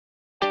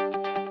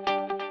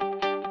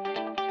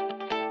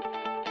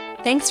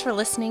Thanks for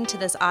listening to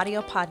this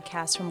audio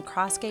podcast from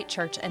Crossgate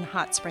Church in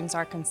Hot Springs,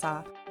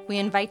 Arkansas. We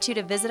invite you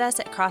to visit us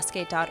at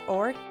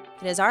crossgate.org.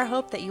 It is our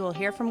hope that you will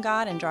hear from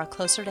God and draw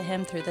closer to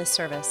Him through this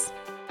service.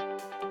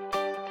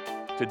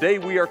 Today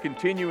we are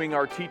continuing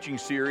our teaching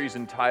series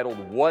entitled,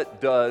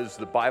 What Does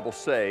the Bible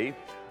Say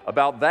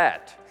About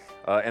That?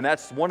 And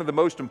that's one of the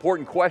most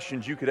important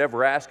questions you could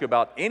ever ask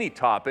about any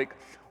topic.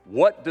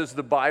 What does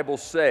the Bible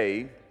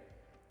say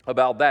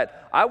about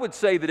that? I would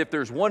say that if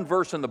there's one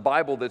verse in the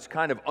Bible that's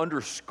kind of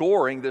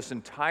underscoring this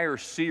entire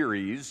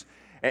series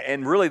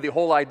and really the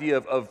whole idea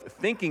of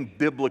thinking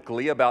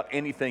biblically about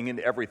anything and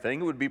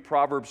everything, it would be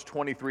Proverbs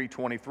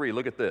 23:23.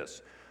 Look at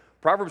this.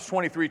 Proverbs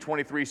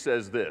 23:23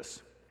 says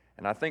this,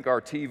 and I think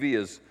our TV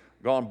has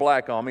gone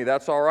black on me.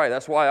 That's all right.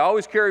 That's why I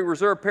always carry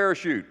reserve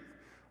parachute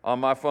on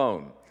my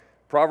phone.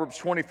 Proverbs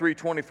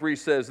 23:23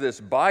 says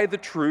this, buy the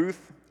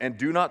truth and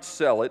do not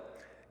sell it.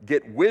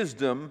 Get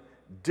wisdom,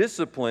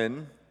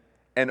 discipline,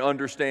 and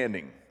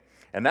understanding.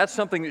 And that's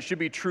something that should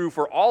be true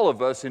for all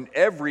of us in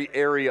every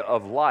area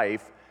of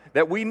life,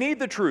 that we need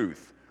the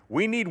truth.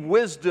 We need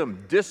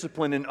wisdom,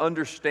 discipline, and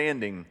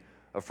understanding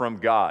from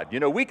God. You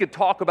know, we could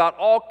talk about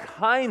all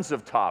kinds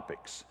of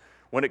topics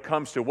when it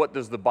comes to what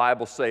does the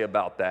Bible say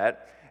about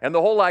that. And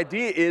the whole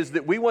idea is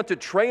that we want to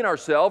train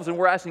ourselves, and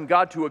we're asking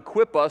God to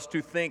equip us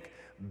to think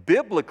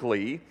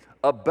biblically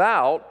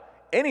about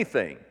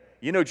anything.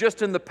 You know,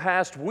 just in the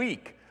past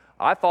week,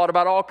 I thought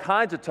about all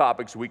kinds of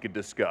topics we could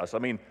discuss. I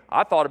mean,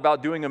 I thought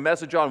about doing a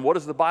message on what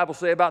does the Bible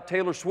say about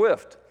Taylor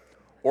Swift?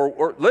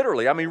 Or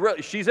literally, I mean,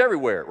 really, she's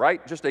everywhere,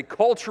 right? Just a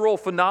cultural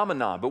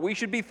phenomenon. But we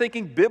should be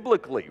thinking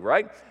biblically,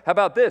 right? How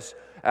about this?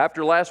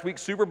 After last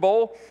week's Super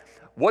Bowl,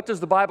 what does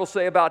the Bible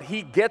say about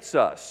He Gets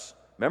Us?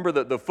 Remember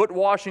the foot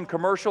washing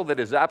commercial that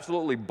has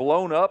absolutely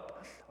blown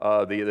up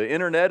the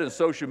internet and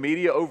social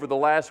media over the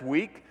last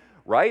week,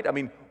 right? I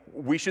mean,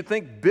 we should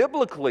think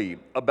biblically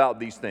about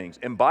these things.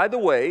 And by the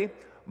way,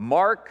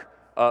 mark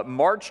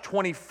March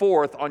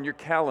 24th on your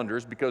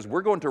calendars, because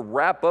we're going to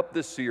wrap up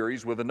this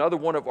series with another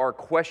one of our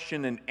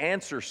question and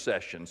answer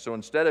sessions. So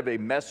instead of a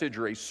message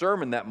or a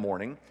sermon that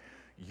morning,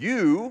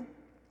 you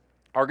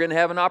are going to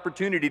have an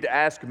opportunity to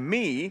ask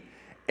me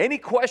any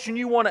question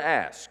you want to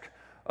ask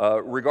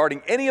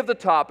regarding any of the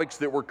topics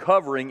that we're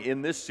covering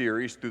in this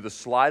series through the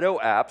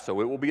Slido app. So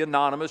it will be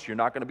anonymous. You're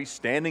not going to be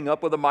standing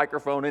up with a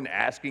microphone and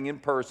asking in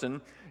person.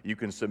 You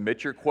can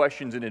submit your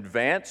questions in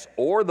advance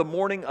or the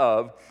morning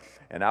of,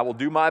 and I will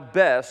do my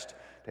best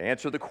to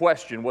answer the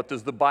question, what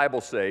does the Bible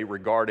say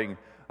regarding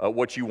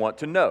what you want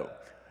to know?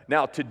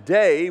 Now,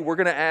 today, we're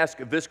going to ask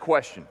this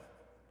question.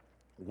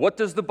 What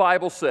does the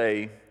Bible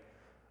say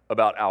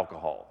about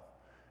alcohol?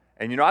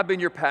 And you know, I've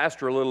been your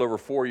pastor a little over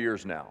 4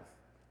 years now.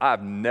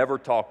 I've never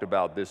talked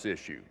about this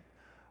issue.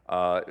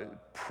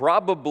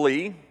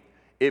 Probably,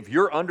 if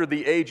you're under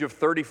the age of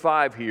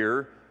 35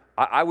 here,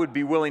 I would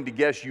be willing to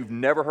guess you've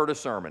never heard a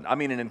sermon. I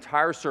mean, an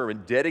entire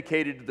sermon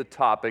dedicated to the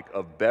topic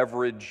of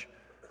beverage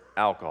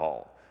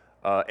alcohol.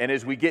 And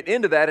as we get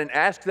into that and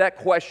ask that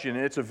question,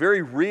 and it's a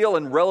very real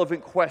and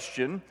relevant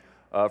question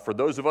for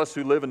those of us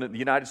who live in the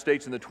United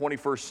States in the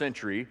 21st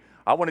century,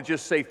 I want to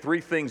just say three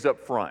things up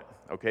front,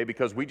 okay?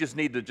 Because we just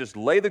need to just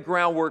lay the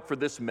groundwork for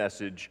this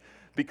message,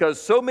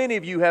 because so many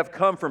of you have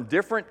come from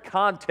different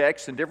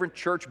contexts and different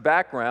church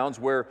backgrounds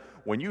where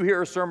when you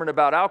hear a sermon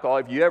about alcohol,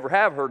 if you ever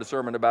have heard a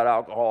sermon about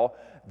alcohol,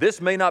 this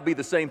may not be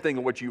the same thing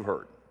as what you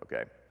heard,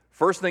 okay?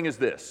 First thing is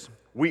this.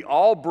 We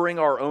all bring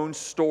our own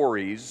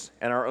stories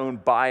and our own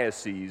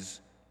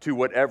biases to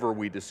whatever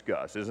we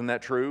discuss. Isn't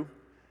that true?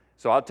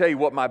 So I'll tell you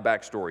what my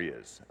backstory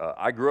is.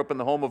 I grew up in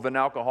the home of an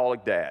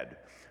alcoholic dad.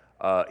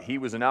 He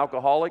was an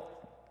alcoholic.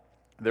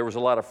 There was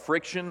a lot of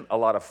friction, a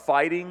lot of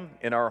fighting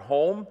in our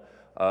home.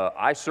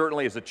 I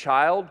certainly, as a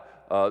child,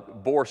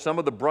 bore some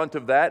of the brunt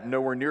of that,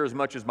 nowhere near as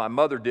much as my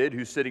mother did,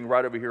 who's sitting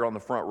right over here on the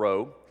front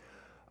row.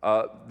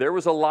 There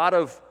was a lot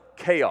of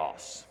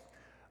chaos.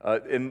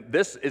 And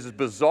this, as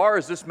bizarre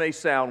as this may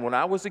sound, when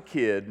I was a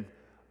kid,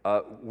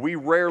 we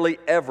rarely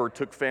ever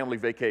took family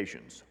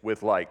vacations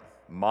with like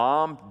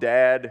mom,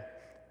 dad,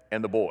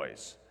 and the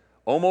boys.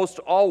 Almost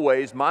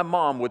always, my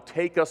mom would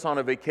take us on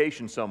a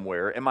vacation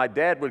somewhere, and my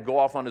dad would go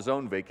off on his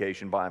own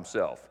vacation by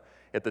himself.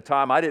 At the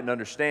time, I didn't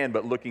understand,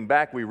 but looking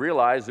back, we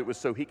realized it was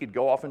so he could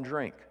go off and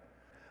drink.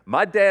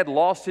 My dad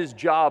lost his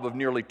job of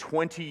nearly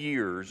 20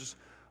 years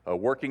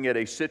working at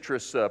a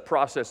citrus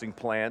processing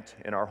plant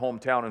in our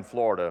hometown in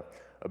Florida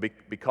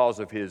because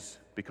of his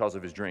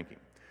drinking.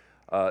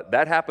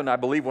 That happened, I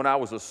believe, when I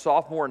was a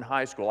sophomore in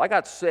high school. I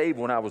got saved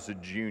when I was a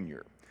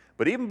junior.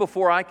 But even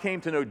before I came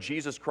to know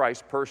Jesus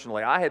Christ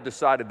personally, I had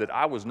decided that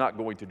I was not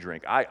going to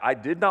drink. I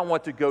did not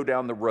want to go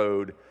down the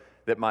road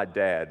that my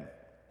dad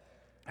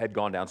had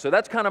gone down. So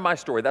that's kind of my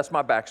story. That's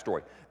my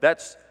backstory.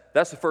 That's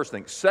the first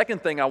thing.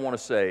 Second thing I want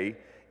to say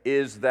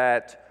is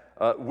that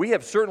we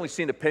have certainly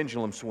seen a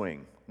pendulum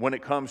swing when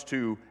it comes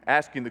to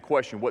asking the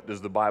question, what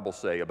does the Bible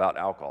say about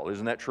alcohol?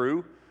 Isn't that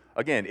true?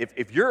 Again,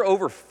 if you're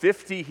over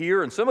 50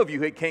 here, and some of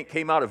you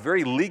came out of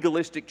very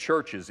legalistic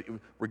churches,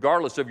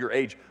 regardless of your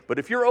age, but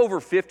if you're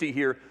over 50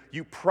 here,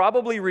 you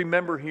probably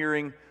remember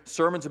hearing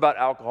sermons about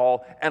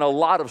alcohol and a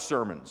lot of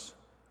sermons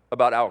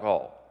about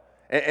alcohol.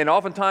 And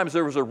oftentimes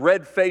there was a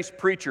red-faced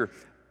preacher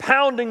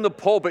pounding the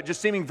pulpit,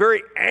 just seeming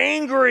very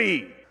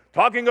angry,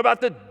 talking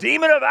about the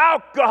demon of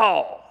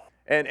alcohol.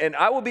 And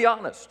I will be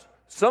honest,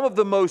 some of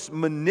the most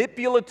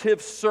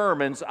manipulative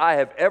sermons I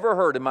have ever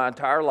heard in my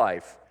entire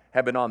life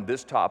have been on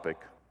this topic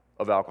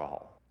of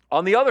alcohol.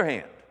 On the other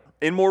hand,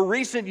 in more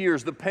recent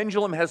years, the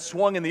pendulum has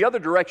swung in the other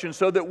direction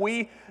so that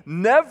we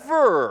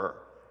never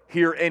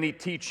hear any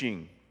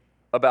teaching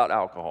about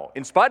alcohol,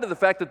 in spite of the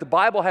fact that the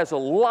Bible has a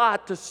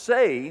lot to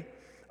say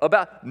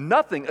about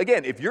nothing.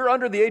 Again, if you're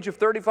under the age of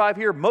 35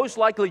 here, most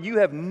likely you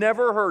have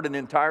never heard an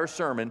entire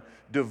sermon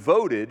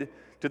devoted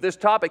to this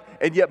topic,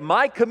 and yet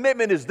my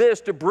commitment is this,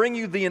 to bring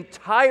you the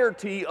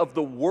entirety of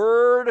the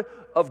Word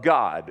of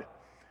God.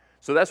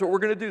 So that's what we're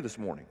going to do this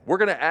morning. We're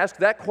going to ask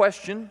that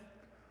question,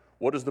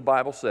 what does the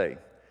Bible say?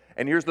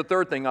 And here's the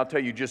third thing I'll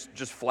tell you just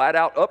flat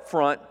out up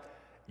front.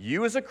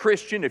 You as a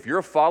Christian, if you're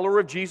a follower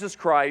of Jesus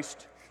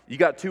Christ, you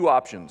got two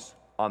options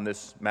on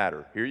this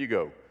matter. Here you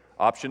go.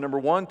 Option number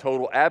one,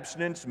 total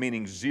abstinence,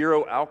 meaning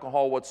zero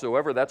alcohol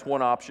whatsoever. That's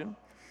one option.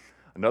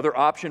 Another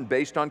option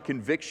based on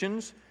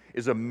convictions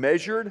is a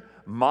measured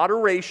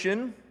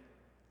moderation,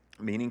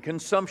 meaning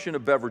consumption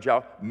of beverage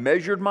alcohol,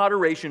 measured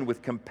moderation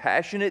with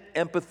compassionate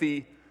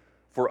empathy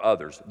for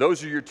others.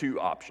 Those are your two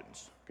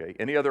options. Okay?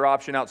 Any other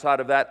option outside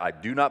of that, I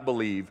do not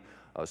believe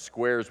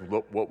squares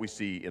what we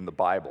see in the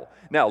Bible.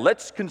 Now,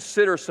 let's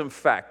consider some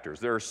factors.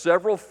 There are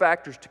several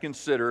factors to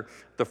consider.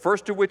 The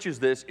first of which is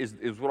this,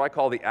 is what I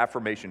call the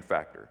affirmation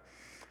factor.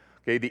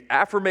 Okay, the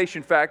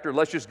affirmation factor,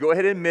 let's just go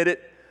ahead and admit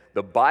it.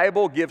 The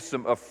Bible gives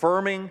some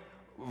affirming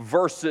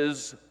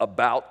verses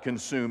about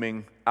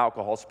consuming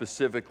alcohol,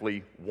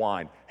 specifically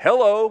wine.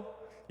 Hello.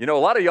 You know, a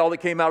lot of y'all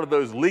that came out of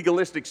those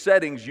legalistic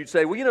settings, you'd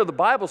say, well, you know, the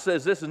Bible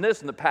says this, and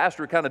the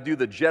pastor kind of do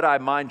the Jedi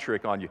mind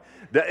trick on you.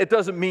 It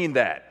doesn't mean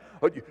that.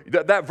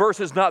 That verse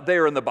is not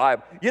there in the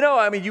Bible. You know,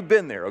 I mean, you've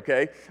been there,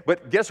 okay?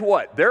 But guess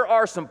what? There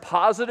are some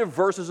positive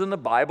verses in the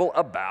Bible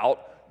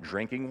about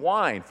drinking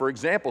wine. For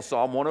example,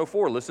 Psalm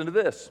 104, listen to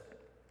this.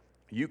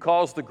 You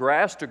cause the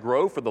grass to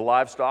grow for the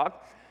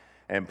livestock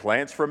and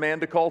plants for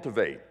man to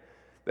cultivate,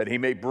 that he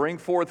may bring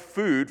forth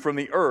food from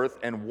the earth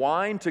and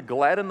wine to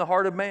gladden the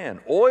heart of man,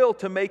 oil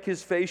to make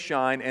his face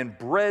shine, and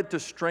bread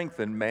to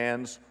strengthen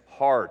man's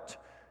heart.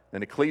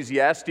 Then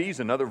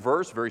Ecclesiastes, another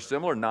verse, very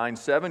similar,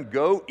 9:7,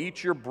 go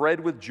eat your bread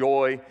with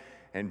joy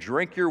and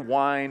drink your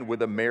wine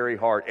with a merry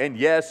heart. And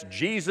yes,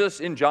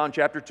 Jesus in John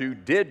chapter 2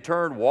 did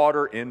turn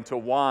water into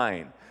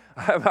wine.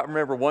 I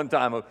remember one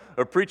time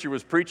a preacher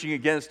was preaching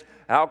against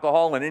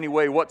alcohol in any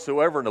way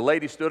whatsoever, and a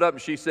lady stood up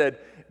and she said,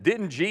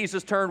 didn't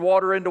Jesus turn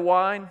water into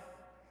wine?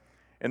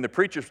 And the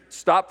preacher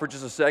stopped for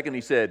just a second.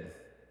 He said,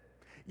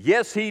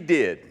 yes, he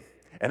did.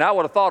 And I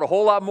would have thought a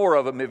whole lot more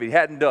of him if he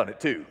hadn't done it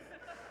too,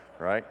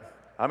 right?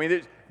 I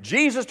mean,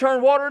 Jesus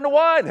turned water into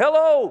wine.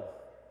 Hello.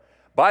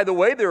 By the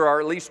way, there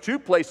are at least two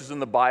places in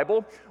the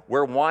Bible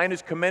where wine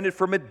is commended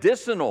for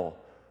medicinal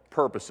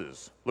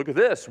purposes. Look at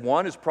this.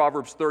 One is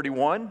Proverbs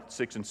 31,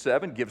 6 and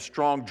 7. Give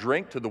strong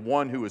drink to the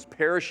one who is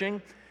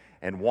perishing,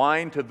 and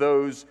wine to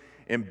those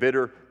in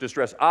bitter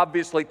distress.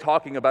 Obviously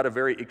talking about a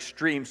very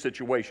extreme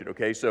situation,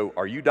 okay? So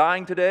are you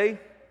dying today?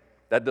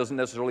 That doesn't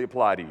necessarily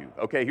apply to you.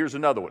 Okay, here's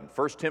another one.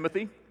 1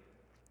 Timothy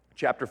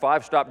chapter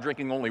 5, stop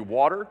drinking only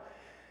water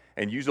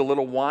and use a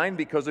little wine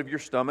because of your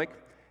stomach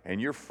and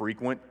your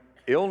frequent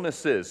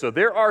illnesses. So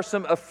there are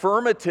some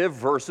affirmative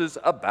verses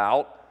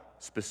about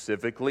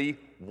specifically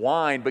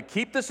wine, but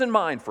keep this in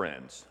mind,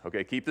 friends.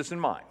 Okay, keep this in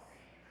mind.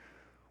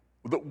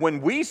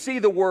 When we see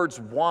the words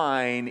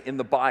wine in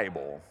the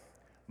Bible,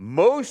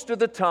 most of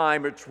the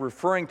time it's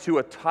referring to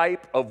a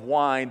type of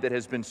wine that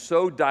has been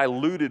so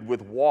diluted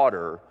with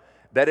water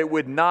that it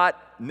would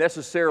not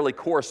necessarily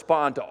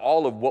correspond to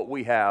all of what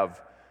we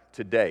have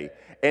today.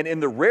 And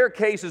in the rare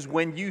cases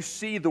when you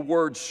see the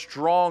word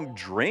strong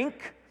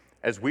drink,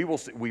 as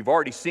we've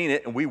already seen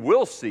it and we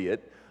will see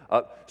it,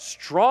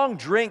 strong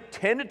drink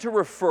tended to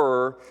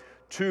refer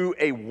to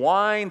a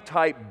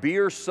wine-type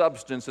beer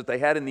substance that they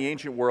had in the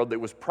ancient world that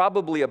was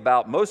probably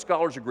about, most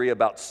scholars agree,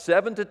 about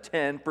 7 to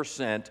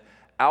 10%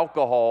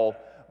 alcohol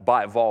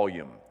by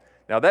volume.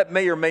 Now that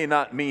may or may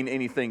not mean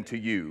anything to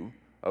you,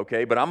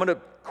 okay, but I'm going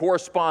to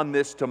correspond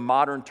this to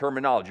modern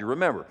terminology.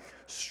 Remember,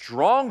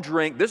 strong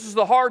drink, this is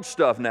the hard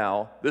stuff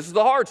now, this is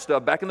the hard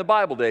stuff back in the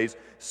Bible days,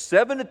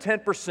 7 to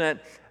 10%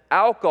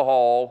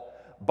 alcohol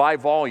by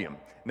volume.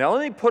 Now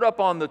let me put up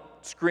on the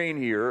screen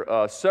here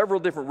several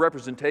different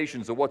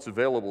representations of what's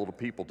available to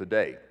people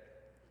today.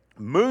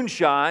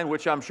 Moonshine,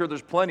 which I'm sure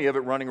there's plenty of it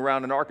running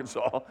around in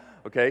Arkansas,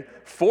 okay,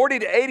 40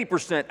 to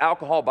 80%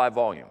 alcohol by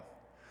volume.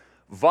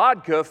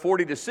 Vodka,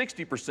 40 to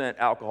 60%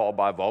 alcohol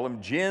by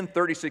volume. Gin,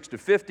 36 to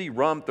 50.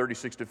 Rum,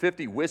 36 to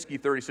 50. Whiskey,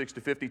 36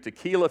 to 50.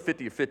 Tequila,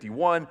 50 to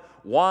 51.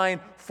 Wine,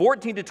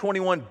 14 to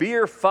 21.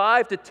 Beer,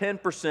 5 to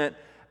 10%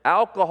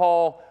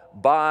 alcohol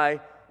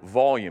by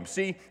volume.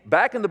 See,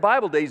 back in the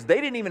Bible days,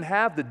 they didn't even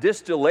have the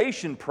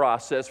distillation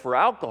process for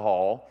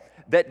alcohol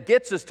that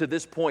gets us to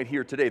this point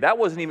here today. That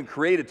wasn't even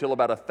created till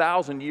about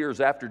 1,000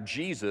 years after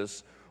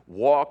Jesus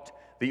walked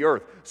the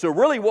earth. So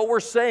really what we're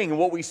saying and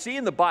what we see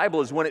in the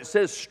Bible is when it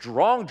says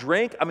strong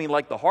drink, I mean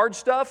like the hard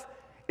stuff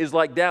is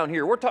like down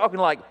here. We're talking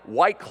like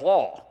White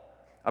Claw.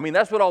 I mean,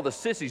 that's what all the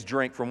sissies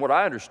drink from what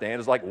I understand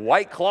is like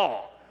White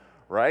Claw,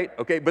 right?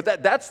 Okay, but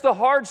that's the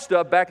hard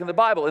stuff back in the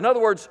Bible. In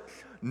other words,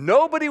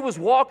 nobody was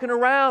walking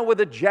around with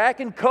a Jack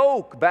and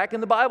Coke back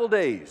in the Bible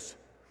days.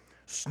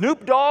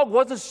 Snoop Dogg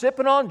wasn't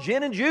sipping on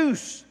gin and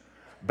juice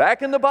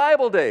back in the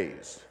Bible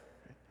days.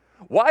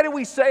 Why do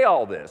we say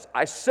all this?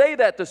 I say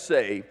that to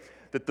say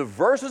that the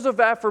verses of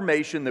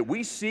affirmation that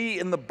we see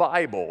in the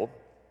Bible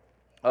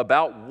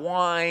about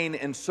wine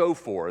and so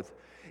forth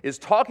is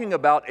talking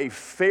about a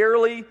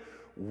fairly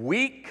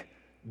weak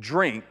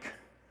drink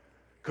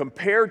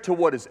compared to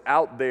what is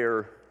out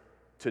there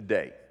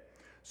today.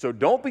 So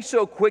don't be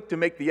so quick to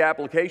make the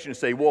application and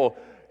say, well,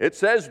 it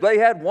says they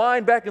had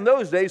wine back in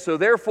those days, so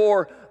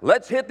therefore,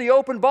 let's hit the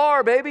open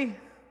bar, baby.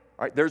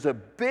 All right, there's a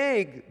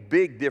big,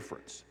 big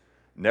difference.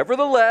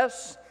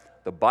 Nevertheless,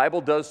 the Bible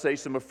does say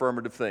some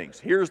affirmative things.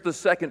 Here's the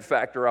second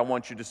factor I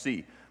want you to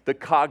see, the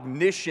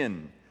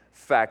cognition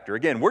factor.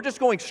 Again, we're just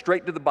going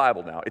straight to the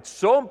Bible now. It's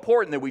so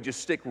important that we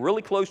just stick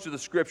really close to the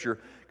Scripture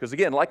because,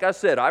 again, like I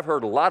said, I've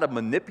heard a lot of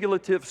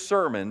manipulative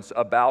sermons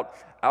about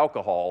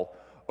alcohol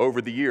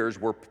over the years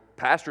where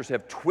pastors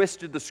have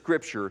twisted the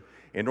Scripture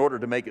in order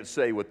to make it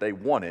say what they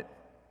want it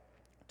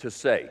to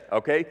say,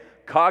 okay?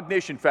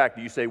 Cognition factor.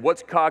 You say,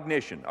 what's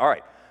cognition? All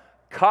right.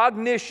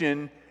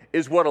 Cognition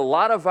is what a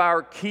lot of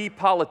our key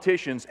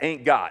politicians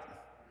ain't got.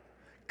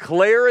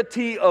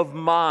 Clarity of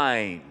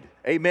mind.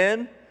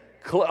 Amen?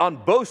 On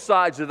both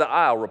sides of the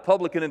aisle,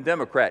 Republican and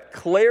Democrat,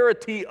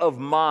 clarity of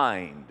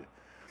mind.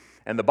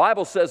 And the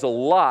Bible says a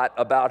lot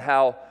about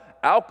how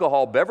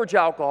alcohol, beverage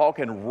alcohol,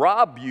 can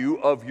rob you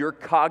of your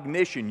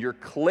cognition, your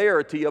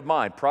clarity of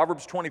mind.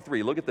 Proverbs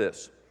 23, look at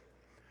this.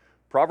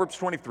 Proverbs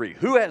 23,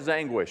 who has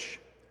anguish?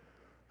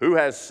 Who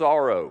has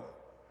sorrow?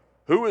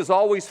 Who is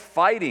always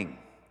fighting?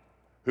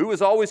 Who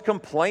is always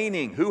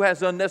complaining? Who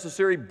has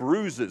unnecessary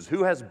bruises?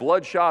 Who has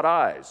bloodshot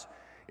eyes?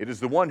 It is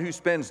the one who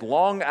spends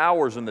long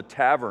hours in the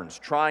taverns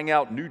trying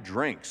out new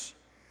drinks.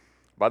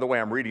 By the way,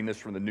 I'm reading this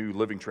from the New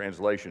Living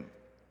Translation.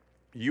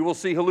 You will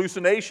see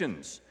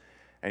hallucinations,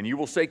 and you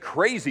will say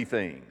crazy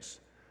things.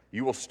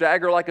 You will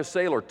stagger like a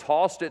sailor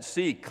tossed at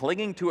sea,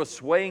 clinging to a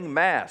swaying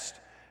mast,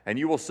 and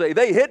you will say,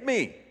 they hit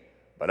me,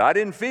 but I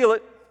didn't feel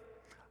it.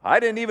 I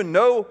didn't even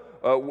know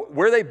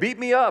where they beat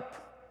me up.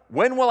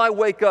 When will I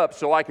wake up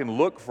so I can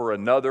look for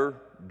another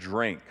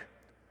drink?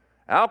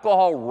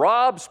 Alcohol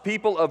robs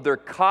people of their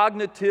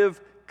cognitive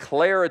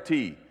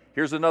clarity.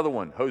 Here's another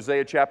one,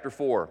 Hosea chapter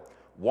 4.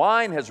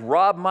 Wine has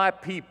robbed my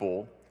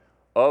people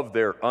of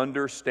their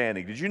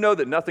understanding. Did you know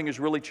that nothing has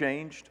really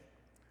changed?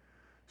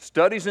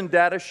 Studies and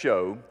data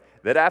show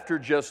that after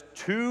just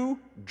 2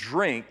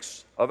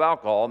 drinks of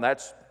alcohol, and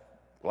that's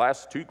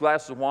 2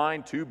 glasses of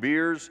wine, 2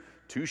 beers,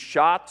 2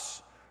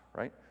 shots,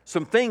 right?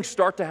 Some things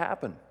start to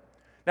happen.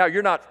 Now,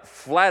 you're not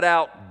flat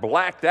out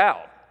blacked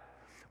out,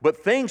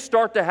 but things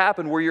start to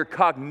happen where your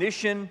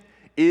cognition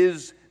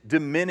is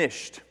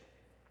diminished.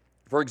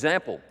 For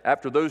example,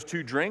 after those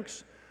 2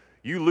 drinks,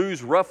 you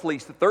lose roughly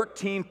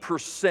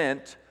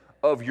 13%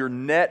 of your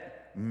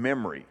net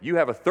memory. You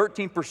have a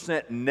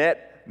 13%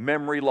 net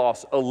memory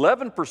loss,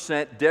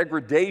 11%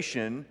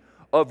 degradation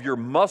of your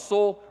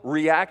muscle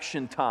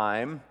reaction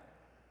time,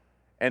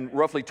 and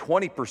roughly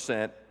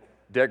 20%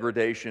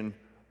 degradation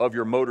of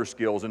your motor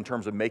skills in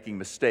terms of making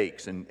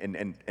mistakes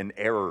and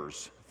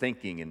errors,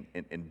 thinking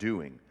and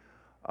doing.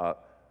 I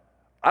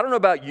don't know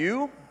about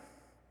you,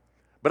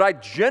 but I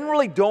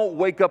generally don't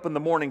wake up in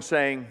the morning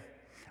saying,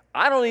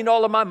 I don't need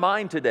all of my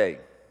mind today,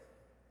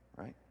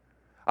 right?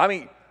 I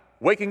mean,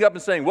 waking up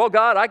and saying, well,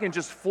 God, I can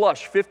just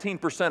flush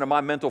 15% of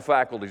my mental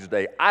faculties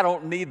today. I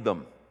don't need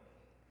them.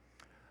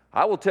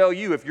 I will tell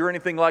you, if you're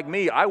anything like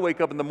me, I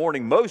wake up in the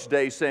morning most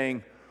days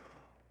saying,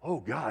 oh,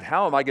 God,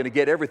 how am I going to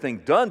get everything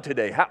done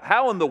today?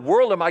 How in the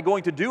world am I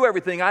going to do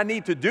everything I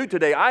need to do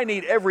today? I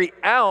need every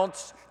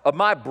ounce of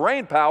my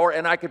brain power,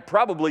 and I could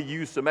probably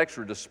use some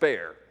extra to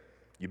spare.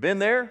 You been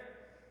there?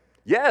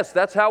 Yes,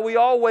 that's how we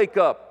all wake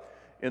up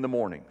in the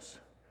mornings.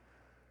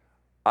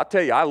 I'll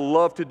tell you, I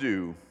love to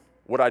do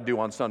what I do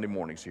on Sunday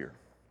mornings here,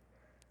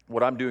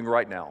 what I'm doing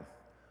right now.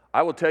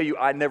 I will tell you,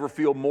 I never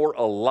feel more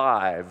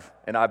alive,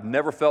 and I've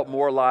never felt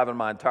more alive in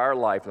my entire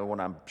life than when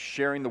I'm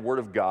sharing the Word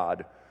of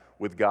God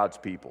with God's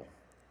people.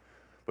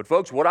 But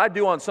folks, what I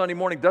do on Sunday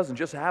morning doesn't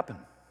just happen,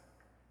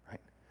 right?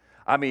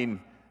 I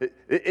mean,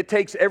 it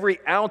takes every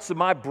ounce of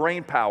my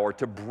brain power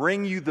to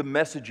bring you the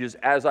messages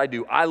as I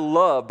do. I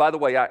love, by the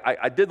way,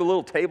 I did the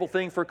little table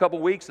thing for a couple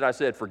weeks, and I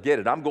said, forget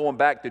it. I'm going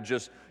back to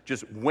just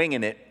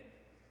winging it.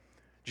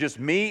 Just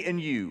me and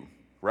you,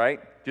 right?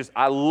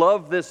 I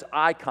love this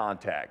eye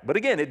contact. But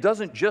again, it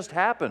doesn't just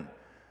happen.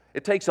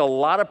 It takes a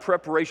lot of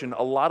preparation,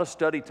 a lot of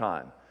study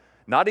time.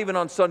 Not even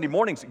on Sunday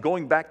mornings,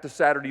 going back to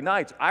Saturday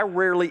nights. I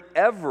rarely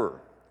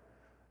ever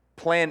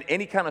plan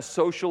any kind of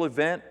social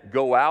event,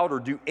 go out, or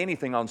do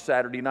anything on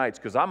Saturday nights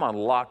because I'm on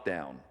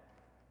lockdown,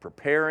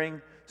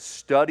 preparing,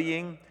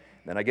 studying.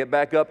 Then I get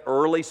back up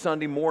early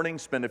Sunday morning,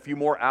 spend a few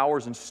more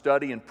hours in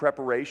study and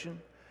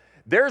preparation.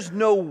 There's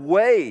no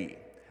way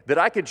that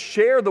I could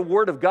share the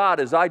Word of God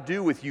as I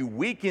do with you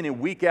week in and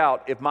week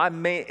out if my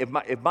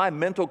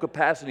mental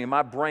capacity and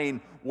my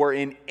brain were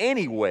in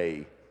any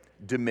way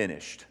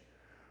diminished.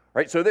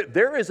 Right? So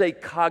there is a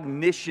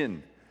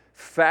cognition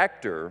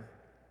factor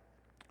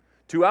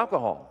to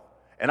alcohol.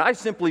 And I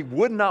simply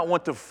would not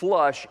want to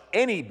flush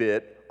any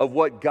bit of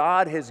what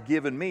God has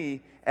given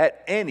me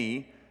at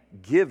any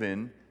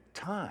given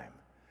time.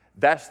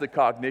 That's the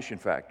cognition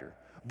factor.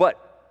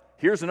 But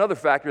here's another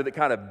factor that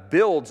kind of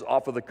builds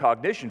off of the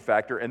cognition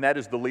factor, and that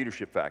is the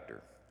leadership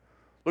factor.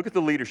 Look at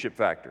the leadership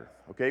factor,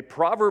 okay?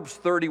 Proverbs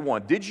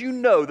 31. Did you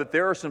know that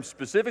there are some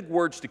specific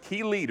words to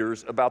key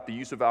leaders about the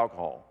use of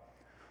alcohol?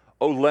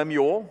 O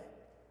Lemuel,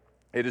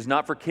 it is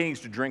not for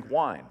kings to drink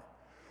wine,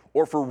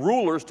 or for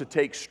rulers to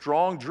take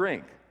strong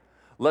drink,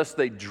 lest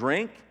they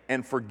drink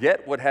and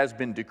forget what has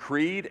been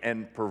decreed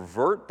and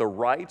pervert the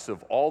rights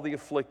of all the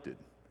afflicted.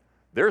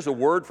 There's a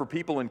word for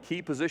people in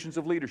key positions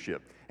of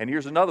leadership. And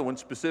here's another one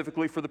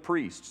specifically for the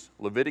priests,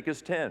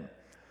 Leviticus 10.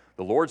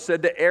 The Lord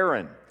said to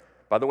Aaron,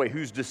 by the way,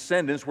 whose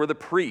descendants were the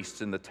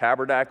priests in the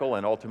tabernacle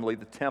and ultimately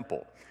the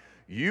temple,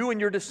 you and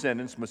your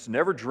descendants must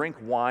never drink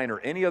wine or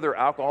any other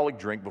alcoholic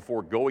drink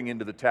before going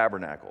into the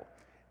tabernacle,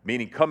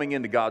 meaning coming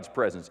into God's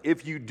presence.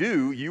 If you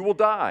do, you will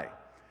die.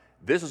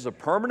 This is a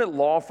permanent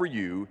law for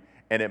you,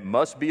 and it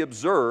must be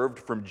observed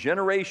from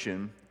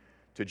generation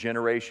to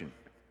generation.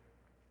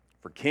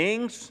 For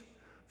kings,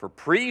 for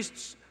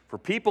priests, for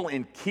people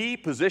in key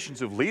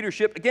positions of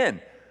leadership.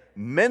 Again,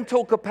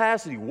 mental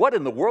capacity. What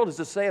in the world does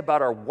this say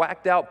about our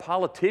whacked out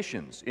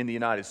politicians in the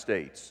United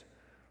States?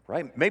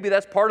 Right? Maybe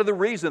that's part of the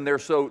reason they're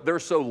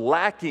so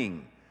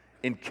lacking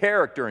in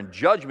character and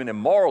judgment and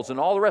morals and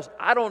all the rest.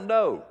 I don't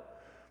know.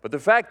 But the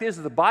fact is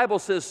that the Bible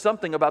says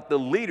something about the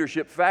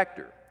leadership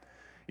factor.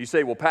 You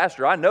say, well,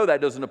 Pastor, I know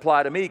that doesn't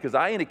apply to me because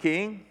I ain't a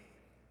king.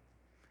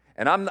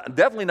 And I'm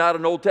definitely not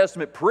an Old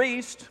Testament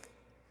priest.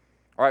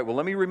 All right, well,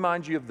 let me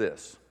remind you of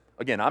this.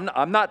 Again,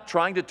 I'm not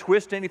trying to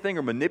twist anything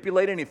or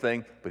manipulate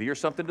anything, but here's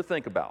something to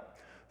think about.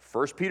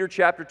 1 Peter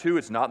chapter 2,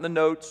 it's not in the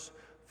notes.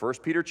 1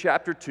 Peter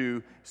chapter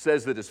 2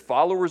 says that as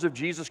followers of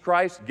Jesus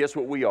Christ, guess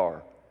what we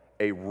are?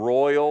 A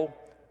royal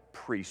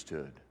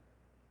priesthood,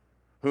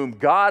 whom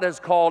God has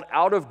called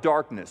out of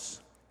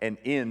darkness and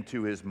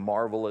into His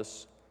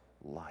marvelous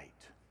light.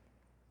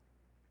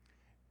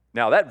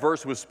 Now, that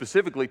verse was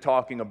specifically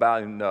talking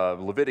about, in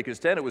Leviticus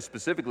 10, it was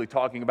specifically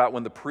talking about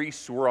when the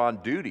priests were on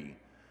duty.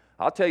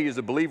 I'll tell you, as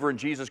a believer in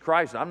Jesus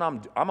Christ, I'm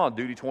on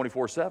duty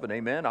 24/7,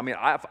 amen? I mean,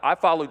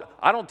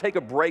 I don't take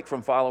a break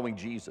from following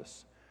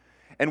Jesus.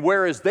 And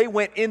whereas they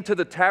went into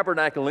the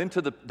tabernacle,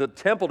 into the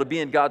temple to be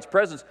in God's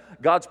presence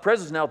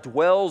now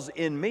dwells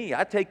in me.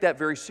 I take that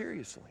very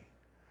seriously.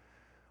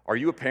 Are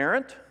you a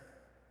parent?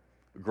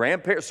 A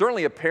grandparent?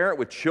 Certainly a parent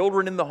with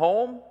children in the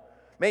home?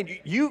 Man,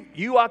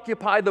 you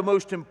occupy the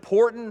most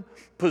important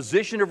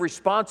position of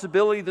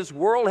responsibility this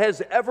world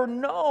has ever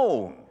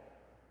known.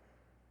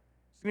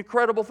 It's an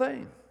incredible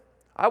thing.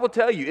 I will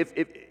tell you,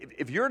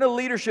 if you're in a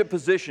leadership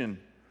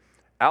position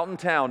out in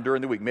town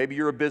during the week, maybe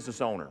you're a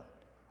business owner,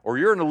 or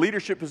you're in a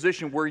leadership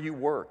position where you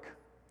work,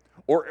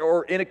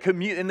 or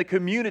in the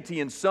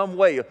community in some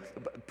way,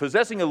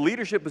 possessing a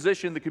leadership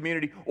position in the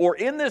community, or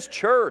in this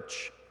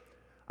church,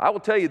 I will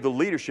tell you the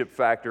leadership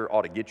factor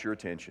ought to get your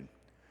attention.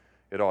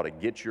 It ought to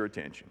get your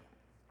attention.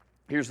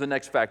 Here's the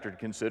next factor to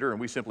consider, and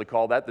we simply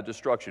call that the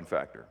destruction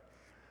factor.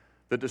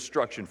 The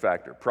destruction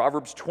factor.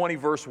 Proverbs 20,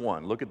 verse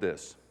 1. Look at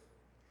this.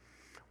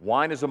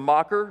 Wine is a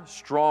mocker,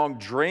 strong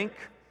drink,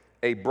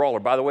 a brawler.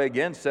 By the way,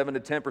 again, 7 to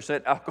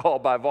 10% alcohol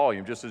by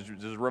volume, just as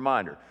a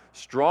reminder.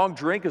 Strong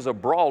drink is a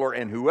brawler,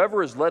 and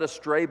whoever is led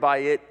astray by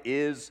it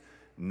is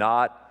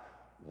not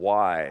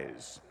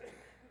wise.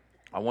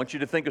 I want you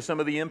to think of some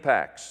of the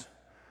impacts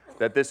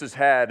that this has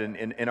had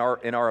in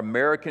our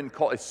American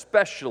culture,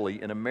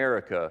 especially in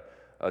America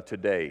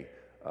today.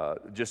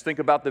 Just think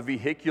about the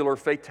vehicular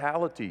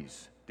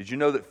fatalities. Did you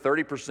know that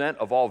 30%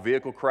 of all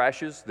vehicle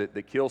crashes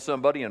that kill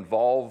somebody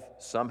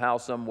somehow,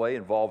 some way,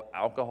 involve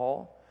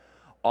alcohol?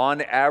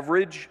 On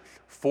average,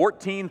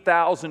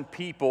 14,000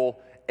 people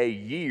a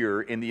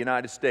year in the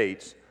United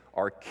States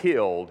are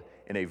killed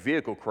in a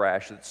vehicle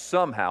crash that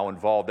somehow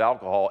involved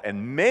alcohol,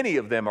 and many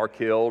of them are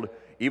killed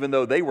even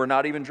though they were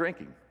not even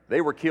drinking. They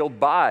were killed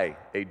by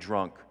a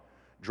drunk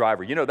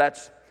driver. You know,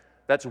 that's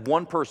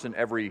one person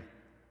every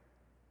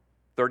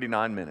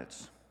 39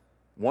 minutes.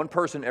 One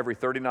person every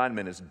 39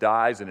 minutes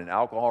dies in an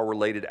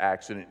alcohol-related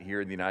accident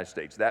here in the United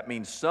States. That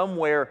means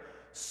somewhere,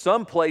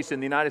 someplace in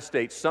the United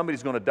States,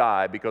 somebody's going to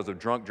die because of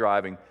drunk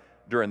driving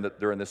during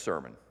this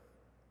sermon.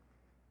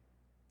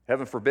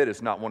 Heaven forbid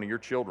it's not one of your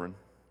children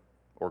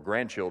or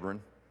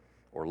grandchildren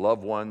or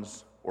loved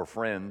ones or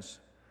friends.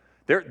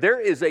 There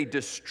is a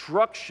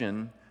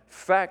destruction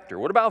factor.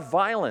 What about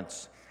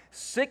violence?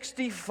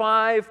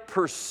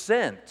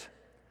 65%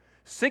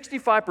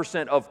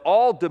 65% of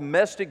all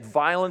domestic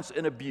violence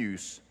and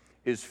abuse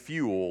is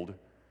fueled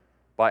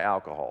by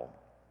alcohol.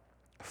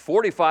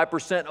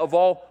 45% of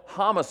all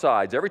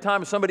homicides, every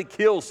time somebody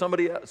kills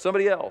somebody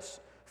else,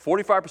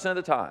 45% of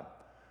the time,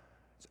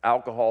 it's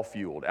alcohol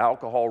fueled,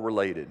 alcohol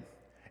related.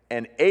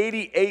 And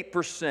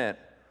 88%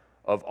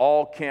 of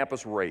all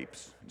campus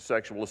rapes and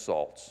sexual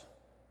assaults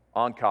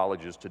on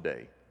colleges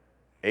today,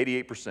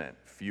 88%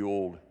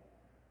 fueled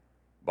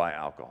by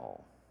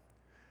alcohol.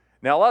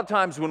 Now, a lot of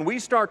times when we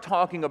start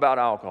talking about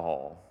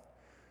alcohol,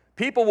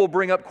 people will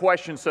bring up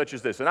questions such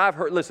as this, and I've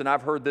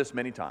heard this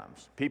many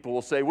times. People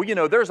will say, well, you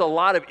know, there's a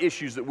lot of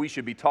issues that we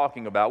should be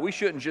talking about. We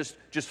shouldn't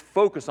just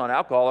focus on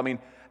alcohol. I mean,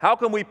 how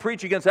can we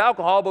preach against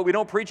alcohol, but we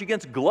don't preach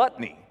against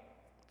gluttony,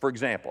 for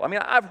example? I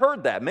mean, I've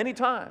heard that many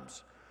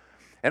times.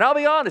 And I'll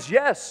be honest,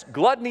 yes,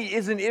 gluttony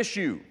is an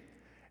issue.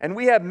 And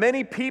we have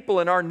many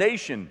people in our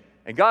nation,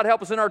 and God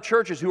help us in our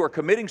churches, who are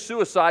committing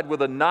suicide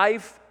with a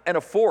knife and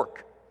a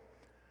fork.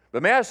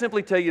 But may I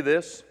simply tell you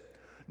this?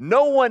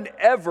 No one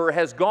ever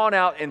has gone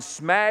out and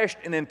smashed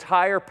an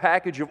entire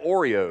package of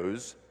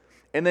Oreos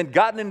and then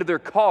gotten into their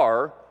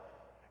car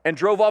and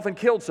drove off and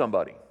killed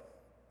somebody.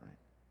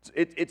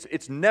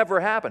 It's never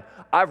happened.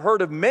 I've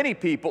heard of many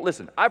people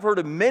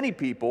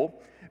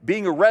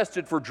being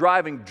arrested for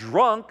driving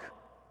drunk.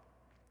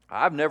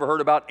 I've never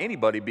heard about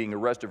anybody being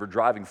arrested for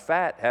driving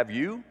fat. Have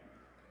you?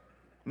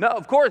 No,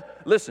 of course.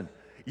 Listen,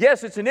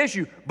 yes, it's an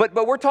issue, but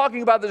we're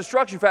talking about the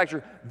destruction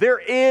factor. There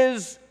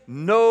is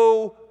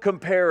no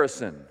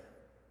comparison.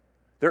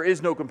 There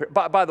is no comparison.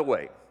 By the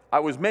way,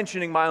 I was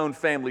mentioning my own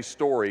family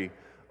story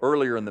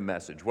earlier in the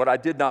message. What I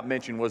did not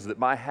mention was that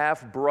my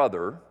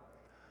half-brother,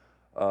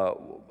 a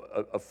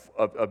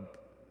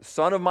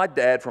son of my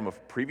dad from a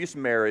previous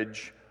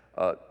marriage,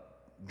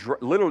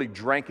 literally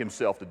drank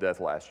himself to death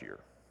last year.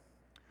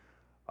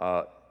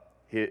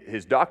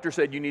 His doctor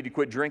said, you need to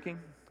quit drinking.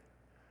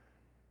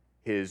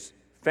 His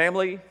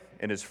family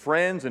and his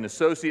friends and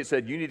associates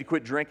said, you need to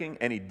quit drinking,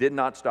 and he did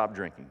not stop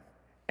drinking.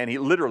 And he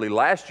literally,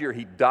 last year,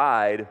 he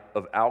died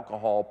of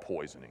alcohol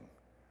poisoning.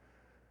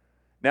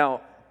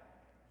 Now,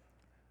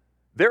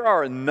 there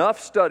are enough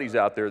studies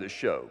out there that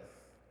show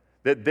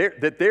that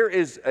there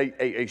is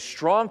a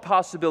strong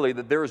possibility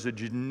that there is a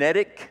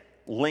genetic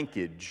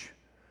linkage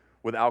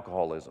with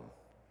alcoholism.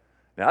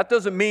 Now, that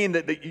doesn't mean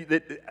that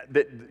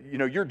you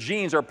know, your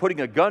genes are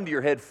putting a gun to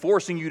your head,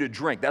 forcing you to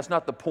drink. That's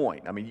not the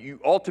point. I mean,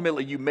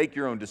 ultimately you make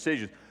your own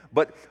decisions.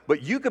 But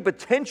you could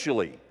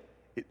potentially,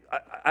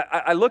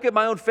 I look at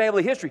my own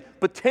family history,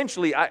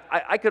 potentially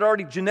I could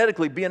already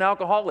genetically be an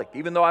alcoholic,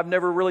 even though I've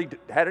never really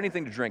had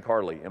anything to drink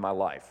hardly in my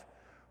life,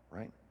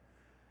 right?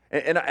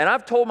 And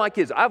I've told my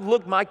kids, I've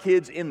looked my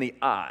kids in the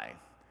eye,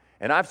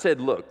 and I've said,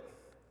 look,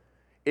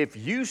 if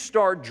you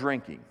start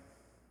drinking,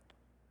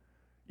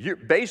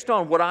 based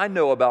on what I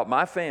know about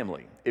my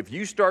family, if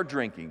you start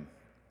drinking,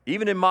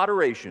 even in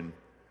moderation,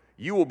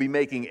 you will be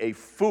making a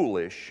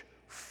foolish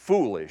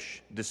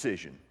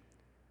decision.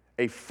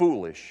 A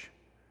foolish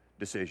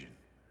decision.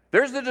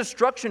 There's the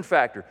destruction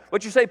factor.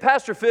 But you say,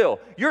 Pastor Phil,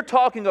 you're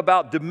talking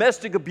about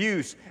domestic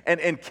abuse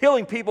and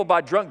killing people by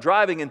drunk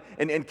driving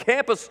and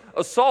campus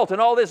assault and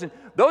all this. And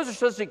those are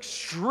such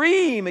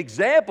extreme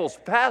examples,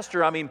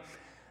 Pastor. I mean,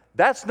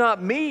 that's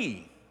not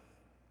me.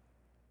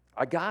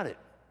 I got it.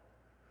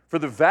 For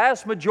the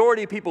vast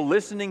majority of people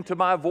listening to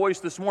my voice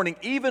this morning,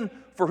 even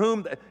for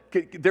whom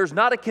there's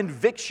not a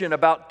conviction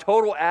about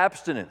total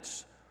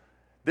abstinence,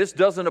 this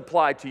doesn't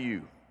apply to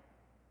you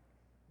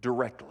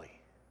directly.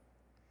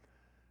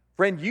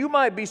 Friend, you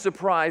might be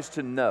surprised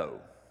to know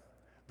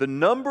the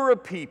number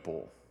of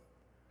people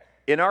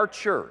in our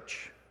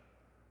church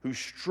who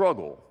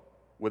struggle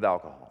with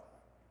alcohol.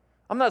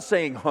 I'm not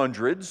saying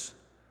hundreds.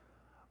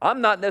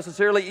 I'm not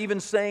necessarily even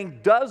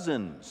saying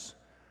dozens.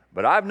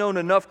 But I've known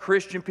enough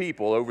Christian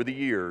people over the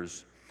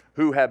years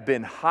who have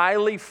been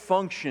highly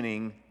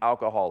functioning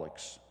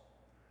alcoholics.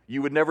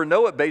 You would never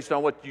know it based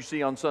on what you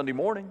see on Sunday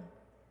morning.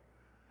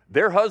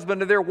 Their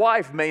husband or their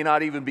wife may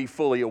not even be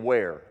fully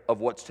aware of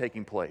what's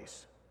taking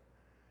place.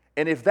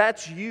 And if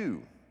that's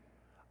you,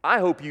 I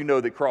hope you know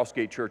that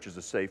Crossgate Church is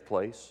a safe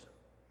place.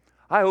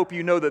 I hope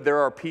you know that there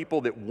are people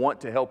that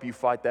want to help you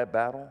fight that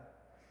battle,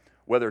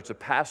 whether it's a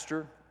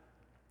pastor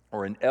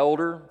or an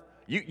elder.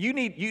 You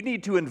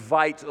need to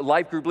invite a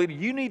life group leader.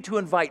 You need to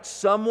invite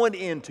someone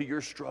into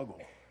your struggle,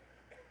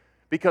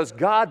 because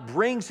God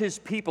brings His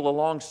people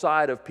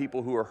alongside of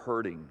people who are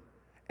hurting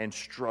and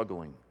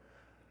struggling.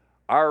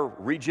 Our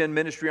Regen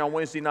ministry on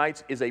Wednesday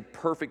nights is a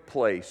perfect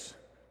place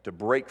to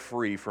break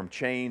free from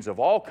chains of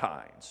all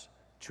kinds,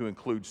 to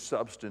include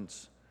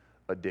substance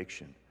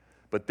addiction.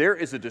 But there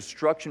is a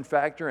destruction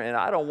factor, and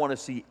I don't want to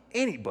see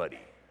anybody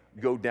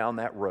go down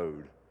that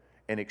road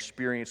and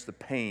experience the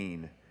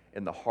pain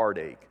and the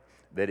heartache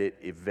that it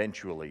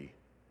eventually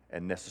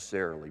and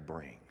necessarily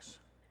brings.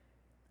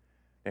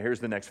 Now here's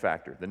the next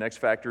factor. The next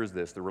factor is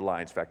this, the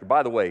reliance factor.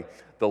 By the way,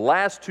 the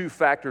last two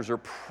factors are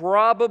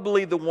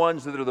probably the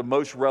ones that are the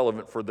most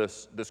relevant for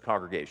this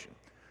congregation.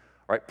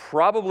 All right,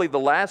 probably the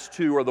last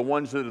two are the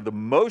ones that are the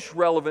most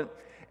relevant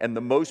and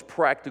the most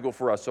practical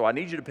for us. So I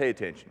need you to pay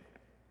attention.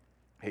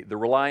 Hey, the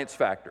reliance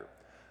factor.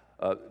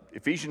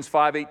 Ephesians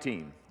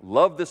 5:18.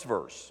 Love this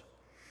verse.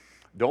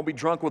 Don't be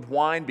drunk with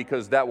wine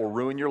because that will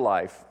ruin your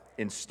life.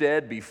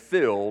 Instead, be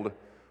filled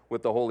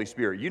with the Holy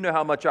Spirit. You know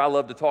how much I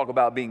love to talk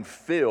about being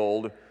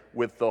filled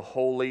with the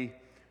Holy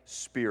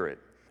Spirit.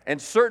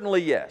 And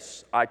certainly,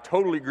 yes, I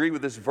totally agree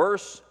with this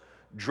verse.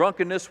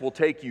 Drunkenness will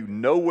take you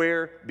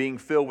nowhere. Being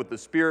filled with the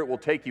Spirit will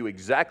take you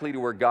exactly to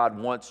where God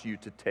wants you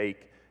to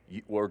take,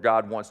 where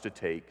God wants to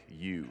take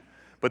you.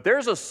 But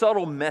there's a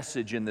subtle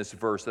message in this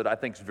verse that I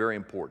think is very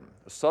important.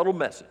 A subtle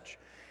message.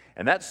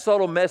 And that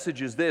subtle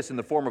message is this in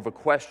the form of a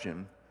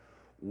question.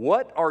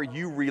 What are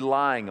you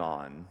relying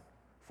on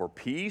for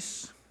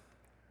peace,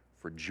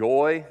 for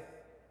joy,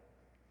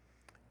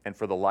 and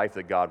for the life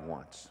that God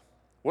wants?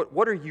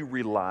 What are you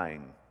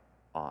relying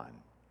on?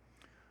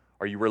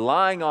 Are you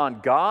relying on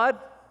God,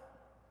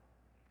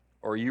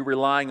 or are you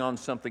relying on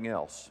something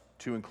else,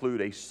 to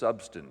include a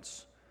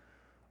substance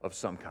of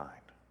some kind?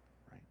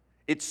 Right?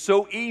 It's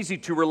so easy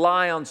to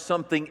rely on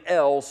something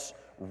else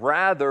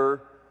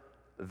rather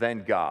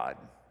than God.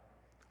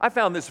 I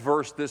found this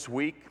verse this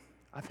week.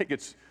 I think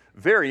it's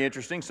very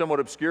interesting, somewhat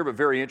obscure, but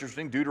very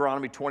interesting.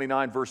 Deuteronomy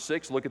 29, verse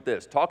 6. Look at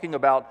this. Talking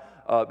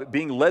about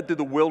being led through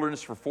the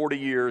wilderness for 40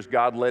 years,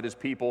 God led his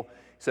people.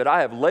 He said,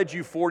 I have led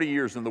you 40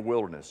 years in the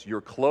wilderness.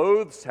 Your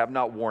clothes have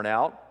not worn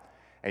out,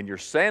 and your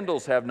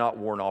sandals have not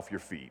worn off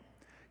your feet.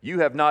 You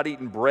have not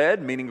eaten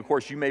bread, meaning, of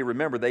course, you may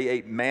remember they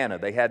ate manna.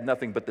 They had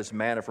nothing but this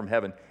manna from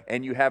heaven.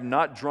 And you have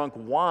not drunk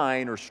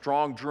wine or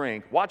strong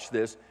drink, watch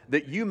this,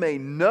 that you may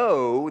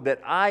know that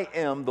I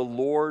am the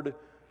Lord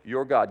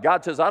your God.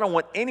 God says, I don't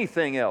want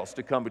anything else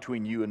to come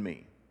between you and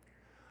me.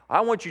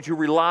 I want you to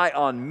rely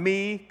on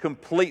me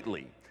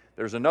completely.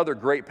 There's another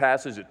great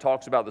passage that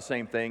talks about the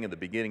same thing in the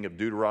beginning of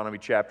Deuteronomy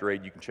chapter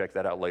 8. You can check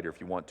that out later if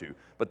you want to.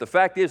 But the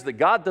fact is that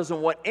God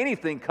doesn't want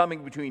anything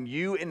coming between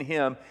you and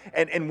him.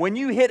 And when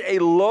you hit a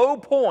low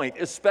point,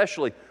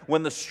 especially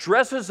when the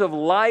stresses of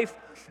life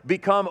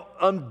become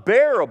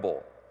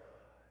unbearable,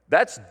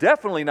 that's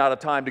definitely not a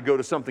time to go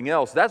to something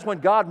else. That's when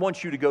God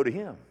wants you to go to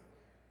him.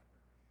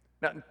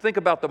 Now, think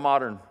about the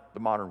modern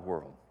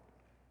world.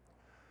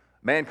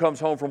 Man comes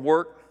home from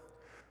work.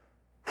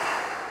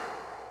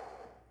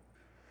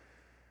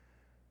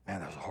 Man,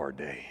 that was a hard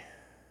day.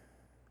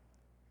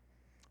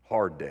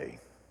 Hard day.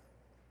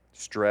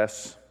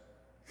 Stress.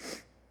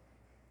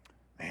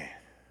 Man,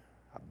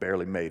 I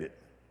barely made it.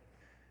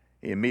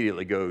 He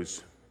immediately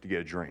goes to get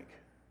a drink.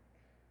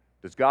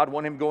 Does God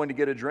want him going to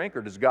get a drink,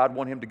 or does God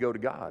want him to go to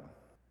God?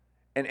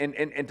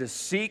 And to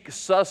seek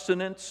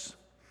sustenance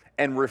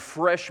and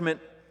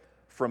refreshment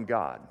from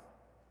God.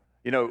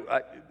 You know,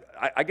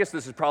 I guess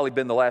this has probably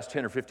been the last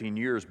 10 or 15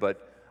 years,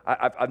 but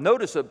I've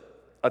noticed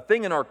a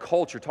thing in our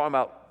culture talking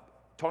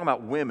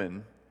about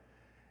women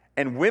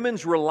and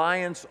women's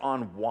reliance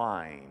on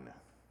wine.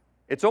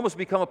 It's almost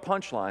become a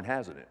punchline,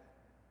 hasn't it?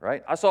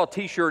 Right? I saw a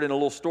t-shirt in a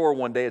little store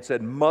one day. It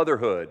said,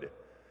 motherhood,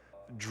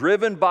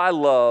 driven by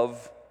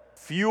love,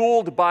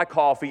 fueled by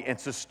coffee, and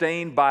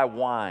sustained by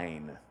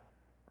wine.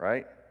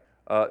 Right?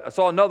 I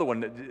saw another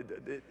one.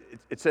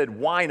 It said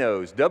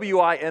winos,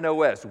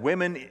 W-I-N-O-S,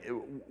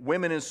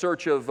 women in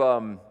search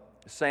of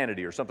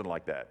sanity or something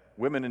like that.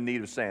 Women in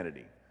need of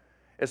sanity.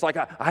 It's like,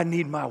 I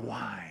need my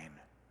wine.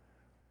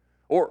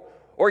 Or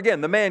again,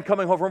 the man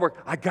coming home from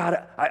work,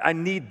 I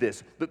need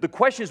this. The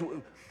question is,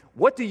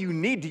 what do you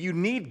need? Do you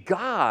need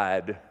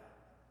God?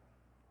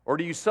 Or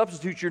do you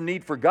substitute your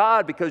need for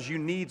God because you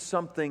need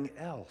something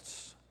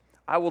else?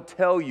 I will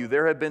tell you,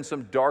 there have been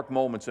some dark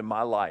moments in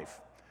my life.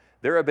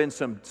 There have been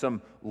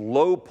some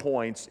low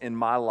points in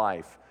my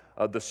life.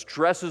 The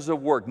stresses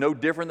of work, no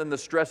different than the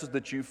stresses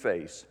that you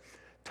face.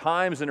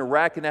 Times in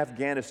Iraq and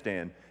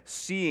Afghanistan,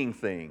 seeing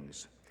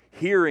things,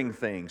 hearing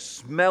things,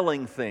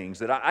 smelling things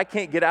that I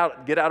can't get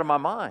out of my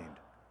mind.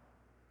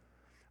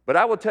 But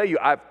I will tell you,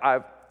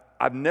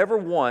 I've never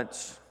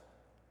once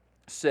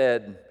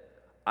said,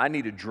 I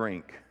need a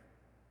drink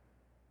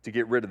to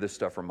get rid of this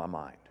stuff from my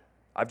mind.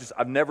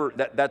 I've never,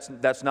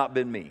 that's not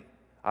been me.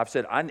 I've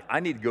said, I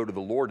need to go to the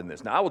Lord in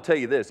this. Now, I will tell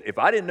you this. If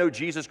I didn't know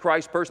Jesus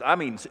Christ personally, I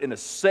mean, in a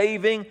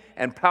saving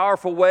and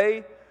powerful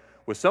way,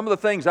 with some of the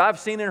things I've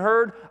seen and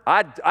heard,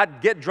 I'd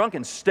get drunk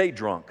and stay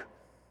drunk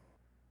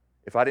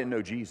if I didn't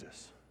know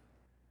Jesus.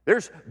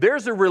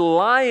 There's a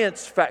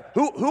reliance fact.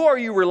 Who are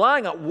you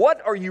relying on?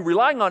 What are you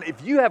relying on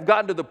if you have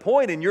gotten to the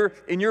point in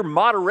your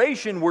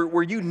moderation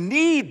where you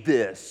need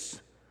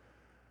this?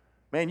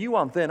 Man, you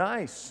on thin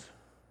ice.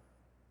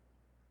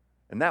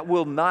 And that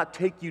will not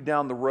take you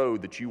down the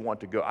road that you want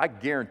to go. I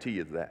guarantee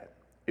you that.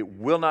 It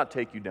will not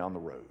take you down the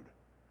road.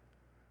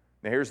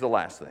 Now, here's the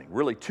last thing.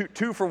 Really,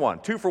 two for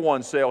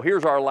one sale.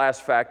 Here's our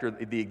last factor,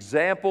 the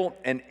example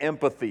and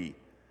empathy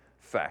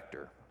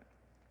factor.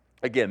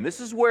 Again, this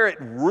is where it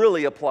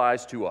really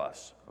applies to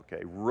us,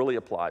 okay? Really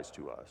applies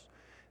to us.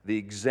 The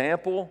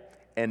example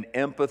and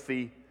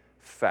empathy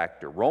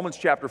factor. Romans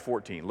chapter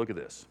 14, look at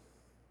this.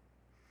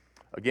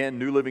 Again,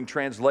 New Living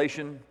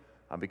Translation.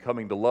 I'm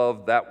becoming to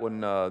love that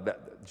one.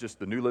 Just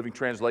the New Living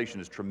Translation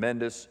is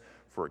tremendous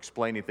for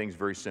explaining things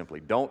very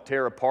simply. Don't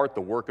tear apart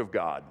the work of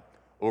God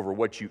over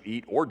what you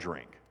eat or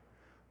drink.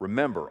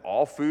 Remember,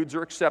 all foods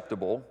are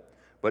acceptable,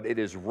 but it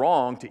is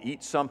wrong to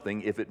eat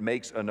something if it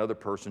makes another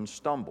person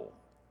stumble.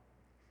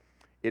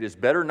 It is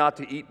better not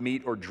to eat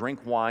meat or drink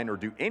wine or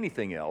do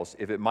anything else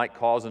if it might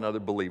cause another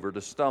believer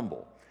to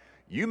stumble.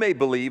 You may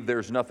believe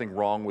there's nothing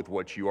wrong with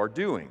what you are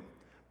doing,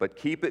 but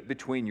keep it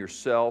between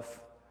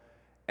yourself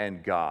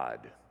and God.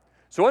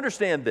 So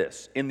understand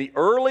this. In the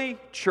early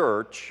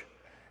church,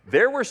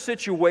 there were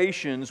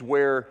situations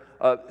where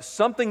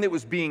something that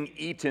was being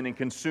eaten and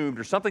consumed,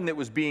 or something that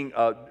was being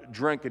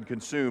drunk and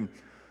consumed,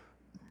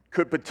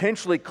 could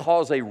potentially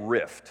cause a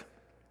rift.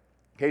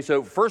 Okay,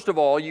 so first of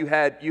all, you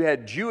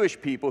had Jewish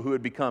people who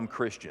had become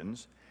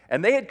Christians,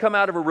 and they had come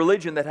out of a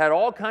religion that had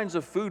all kinds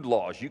of food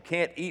laws. You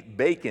can't eat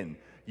bacon,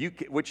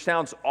 which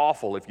sounds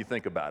awful if you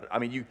think about it. I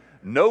mean,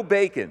 no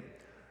bacon,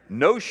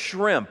 no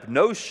shrimp,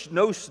 no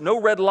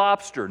red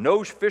lobster,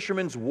 no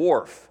fisherman's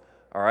wharf.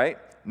 All right,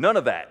 none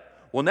of that.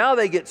 Well, now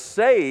they get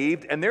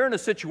saved, and they're in a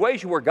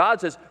situation where God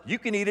says, you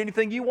can eat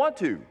anything you want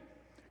to.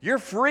 You're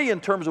free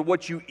in terms of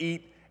what you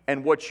eat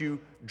and what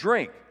you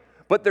drink.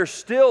 But there's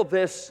still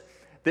this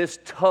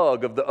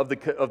tug of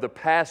the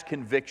past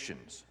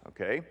convictions,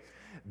 okay?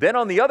 Then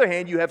on the other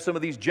hand, you have some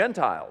of these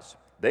Gentiles.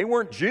 They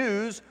weren't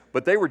Jews,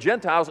 but they were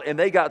Gentiles, and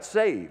they got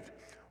saved.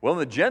 Well, in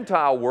the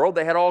Gentile world,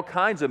 they had all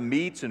kinds of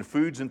meats and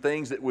foods and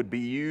things that would be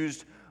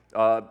used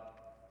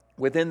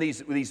within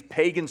these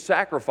pagan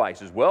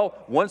sacrifices. Well,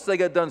 once they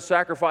got done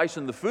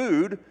sacrificing the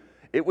food,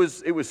 it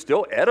was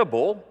still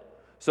edible.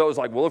 So it was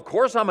like, well, of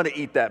course I'm going to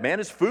eat that, man.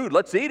 It's food.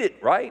 Let's eat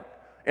it, right?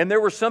 And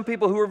there were some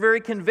people who were very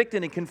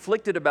convicted and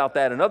conflicted about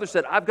that. And others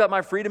said, I've got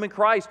my freedom in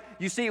Christ.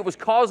 You see, it was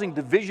causing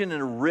division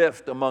and a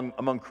rift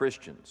among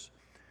Christians.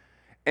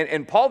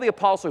 And Paul the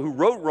Apostle, who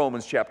wrote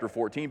Romans chapter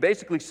 14,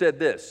 basically said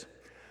this: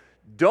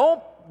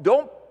 Don't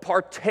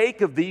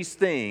partake of these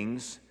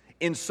things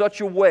in such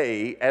a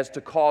way as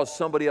to cause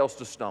somebody else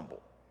to stumble.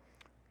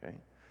 Okay?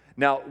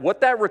 Now,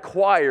 what that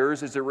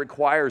requires is it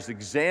requires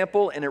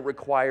example and it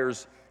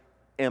requires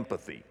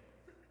empathy.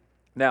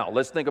 Now,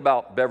 let's think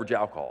about beverage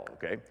alcohol,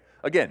 okay?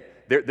 Again,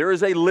 there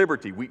is a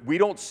liberty. We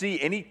don't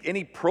see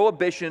any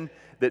prohibition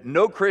that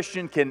no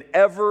Christian can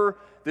ever,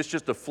 this is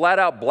just a flat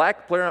out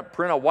black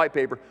print on white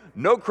paper,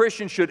 no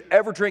Christian should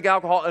ever drink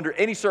alcohol under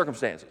any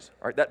circumstances.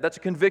 All right, that's a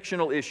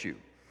convictional issue.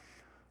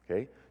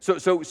 Okay?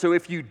 So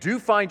if you do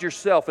find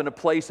yourself in a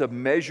place of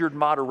measured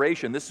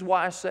moderation, this is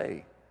why I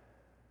say,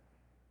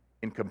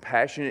 in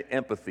compassionate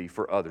empathy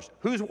for others.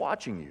 Who's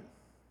watching you?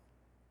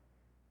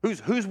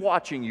 Who's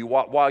watching you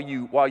while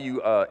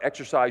you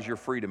exercise your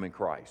freedom in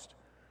Christ?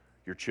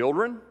 Your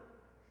children?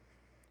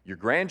 Your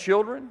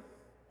grandchildren?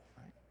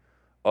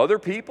 Other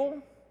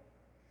people?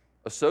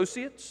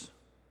 Associates?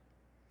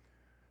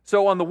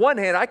 So on the one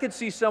hand, I could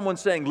see someone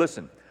saying,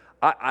 listen,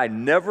 I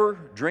never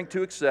drink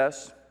to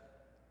excess.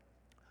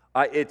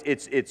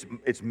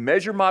 It's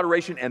measured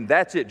moderation, and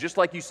that's it, just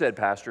like you said,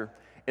 Pastor.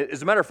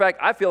 As a matter of fact,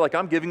 I feel like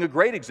I'm giving a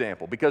great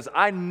example because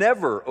I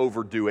never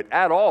overdo it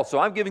at all. So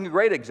I'm giving a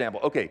great example.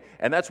 Okay,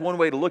 and that's one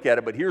way to look at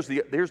it, but here's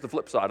the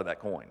flip side of that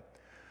coin.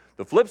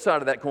 The flip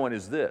side of that coin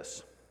is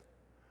this.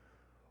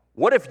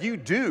 What if you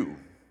do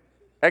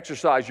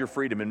exercise your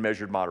freedom in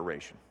measured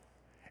moderation?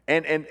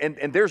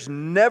 And there's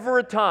never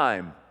a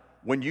time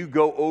when you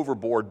go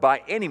overboard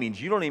by any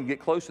means. You don't even get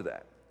close to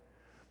that.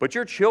 But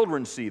your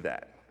children see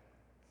that.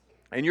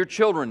 And your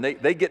children,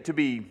 they get to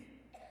be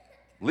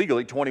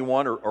legally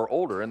 21 or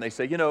older, and they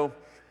say, you know,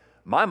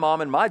 my mom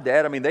and my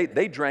dad, I mean,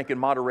 they drank in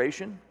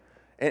moderation,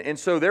 and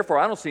so therefore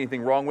I don't see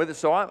anything wrong with it,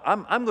 so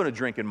I'm going to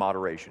drink in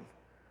moderation.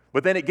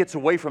 But then it gets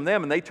away from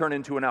them, and they turn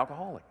into an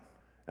alcoholic.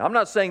 Now, I'm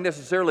not saying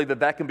necessarily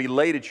that can be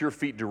laid at your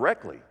feet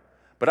directly,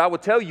 but I will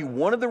tell you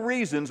one of the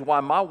reasons why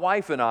my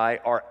wife and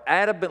I are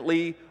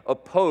adamantly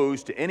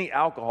opposed to any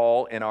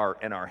alcohol in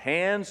our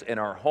hands, in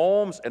our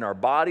homes, in our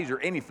bodies, or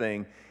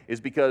anything is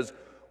because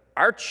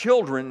our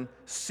children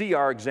see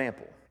our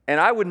example. And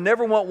I would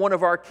never want one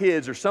of our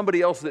kids or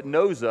somebody else that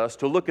knows us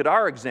to look at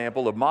our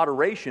example of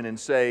moderation and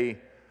say,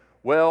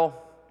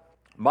 well,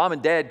 mom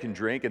and dad can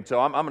drink, and so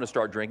I'm going to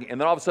start drinking.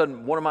 And then all of a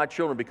sudden, one of my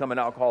children become an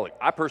alcoholic.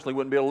 I personally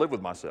wouldn't be able to live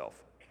with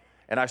myself.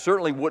 And I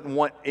certainly wouldn't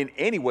want in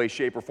any way,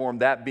 shape, or form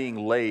that being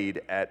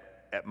laid at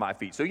my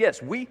feet. So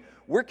yes,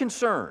 we're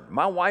concerned.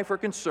 My wife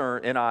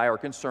and I are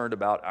concerned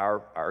about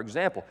our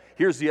example.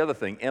 Here's the other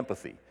thing,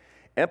 empathy.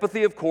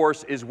 Empathy, of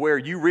course, is where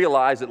you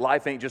realize that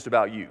life ain't just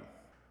about you.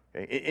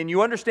 Okay? And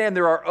you understand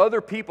there are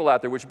other people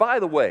out there, which, by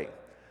the way,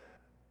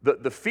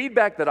 the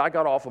feedback that I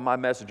got off of my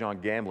message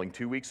on gambling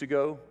 2 weeks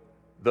ago,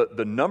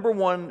 the number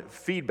one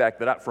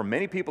feedback from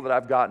many people that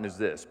I've gotten is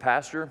this: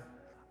 Pastor,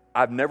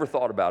 I've never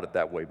thought about it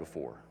that way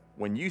before.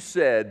 When you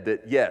said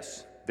that,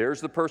 yes,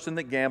 there's the person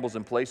that gambles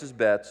and places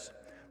bets,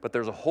 but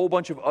there's a whole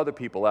bunch of other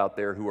people out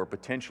there who are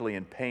potentially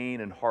in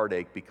pain and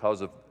heartache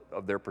because of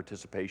their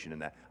participation in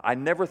that. I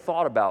never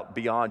thought about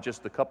beyond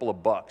just a couple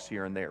of bucks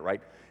here and there,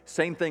 right?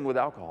 Same thing with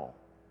alcohol.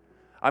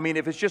 I mean,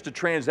 if it's just a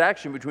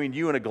transaction between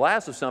you and a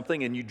glass of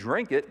something and you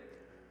drink it,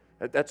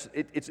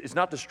 it's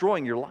not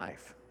destroying your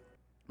life.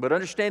 But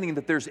understanding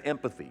that there's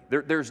empathy.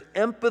 There's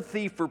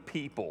empathy for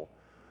people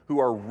who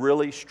are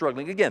really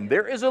struggling. Again,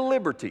 there is a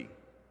liberty.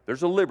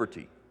 There's a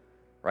liberty,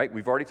 right?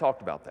 We've already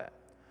talked about that.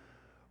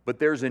 But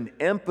there's an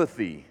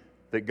empathy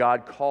that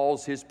God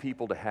calls His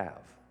people to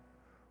have,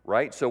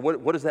 right? So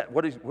what is that?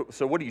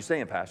 So what are you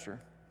saying, Pastor?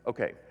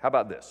 Okay, how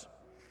about this?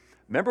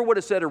 Remember what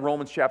it said in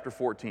Romans chapter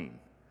 14.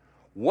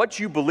 What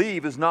you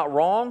believe is not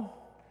wrong,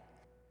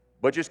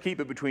 but just keep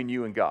it between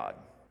you and God.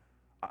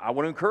 I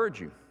want to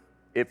encourage you.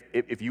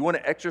 If you want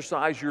to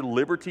exercise your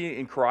liberty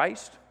in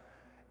Christ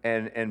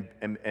and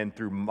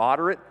through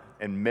moderate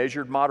and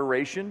measured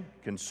moderation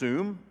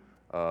consume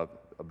a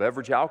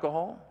beverage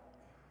alcohol,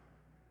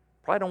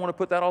 probably don't want to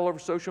put that all over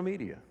social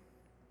media,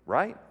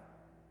 right?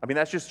 I mean,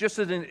 that's just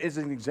as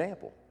an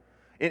example.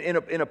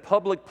 In a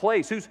public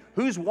place,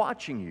 who's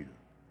watching you?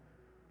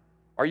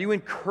 Are you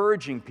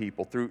encouraging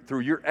people through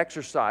your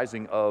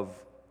exercising of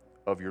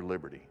your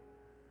liberty?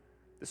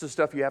 This is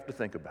stuff you have to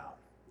think about.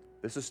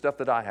 This is stuff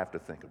that I have to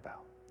think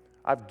about.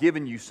 I've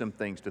given you some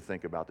things to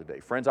think about today.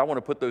 Friends, I want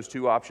to put those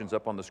two options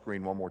up on the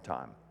screen one more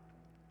time.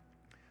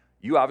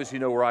 You obviously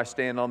know where I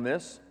stand on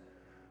this,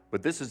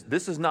 but this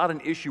is not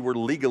an issue where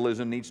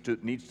legalism needs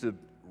to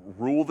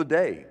rule the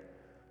day.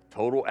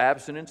 Total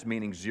abstinence,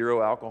 meaning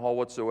zero alcohol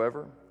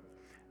whatsoever.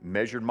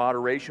 Measured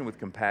moderation with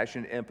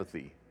compassion and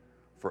empathy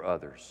for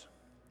others.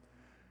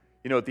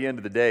 You know, at the end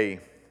of the day,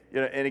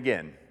 and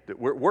again,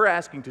 we're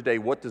asking today,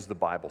 what does the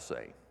Bible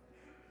say?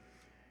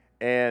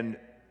 And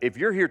if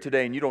you're here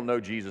today and you don't know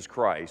Jesus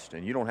Christ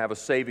and you don't have a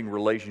saving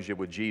relationship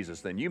with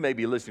Jesus, then you may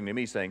be listening to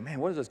me saying, man,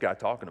 what is this guy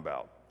talking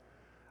about?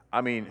 I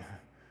mean,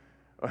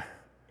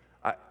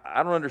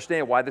 I don't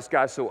understand why this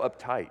guy's so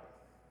uptight.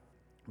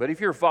 But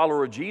if you're a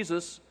follower of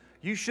Jesus,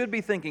 you should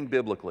be thinking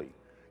biblically.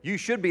 You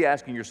should be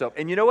asking yourself,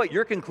 and you know what?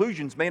 Your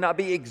conclusions may not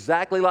be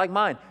exactly like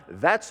mine.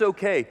 That's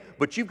okay,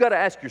 but you've got to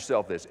ask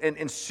yourself this,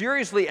 and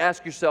seriously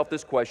ask yourself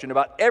this question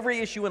about every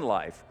issue in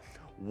life.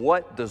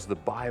 What does the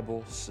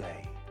Bible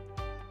say?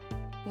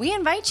 We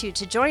invite you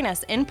to join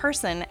us in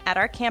person at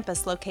our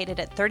campus located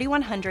at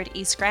 3100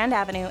 East Grand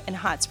Avenue in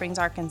Hot Springs,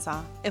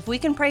 Arkansas. If we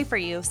can pray for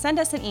you, send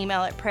us an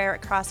email at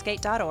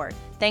prayer@crossgate.org.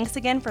 Thanks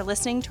again for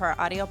listening to our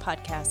audio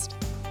podcast.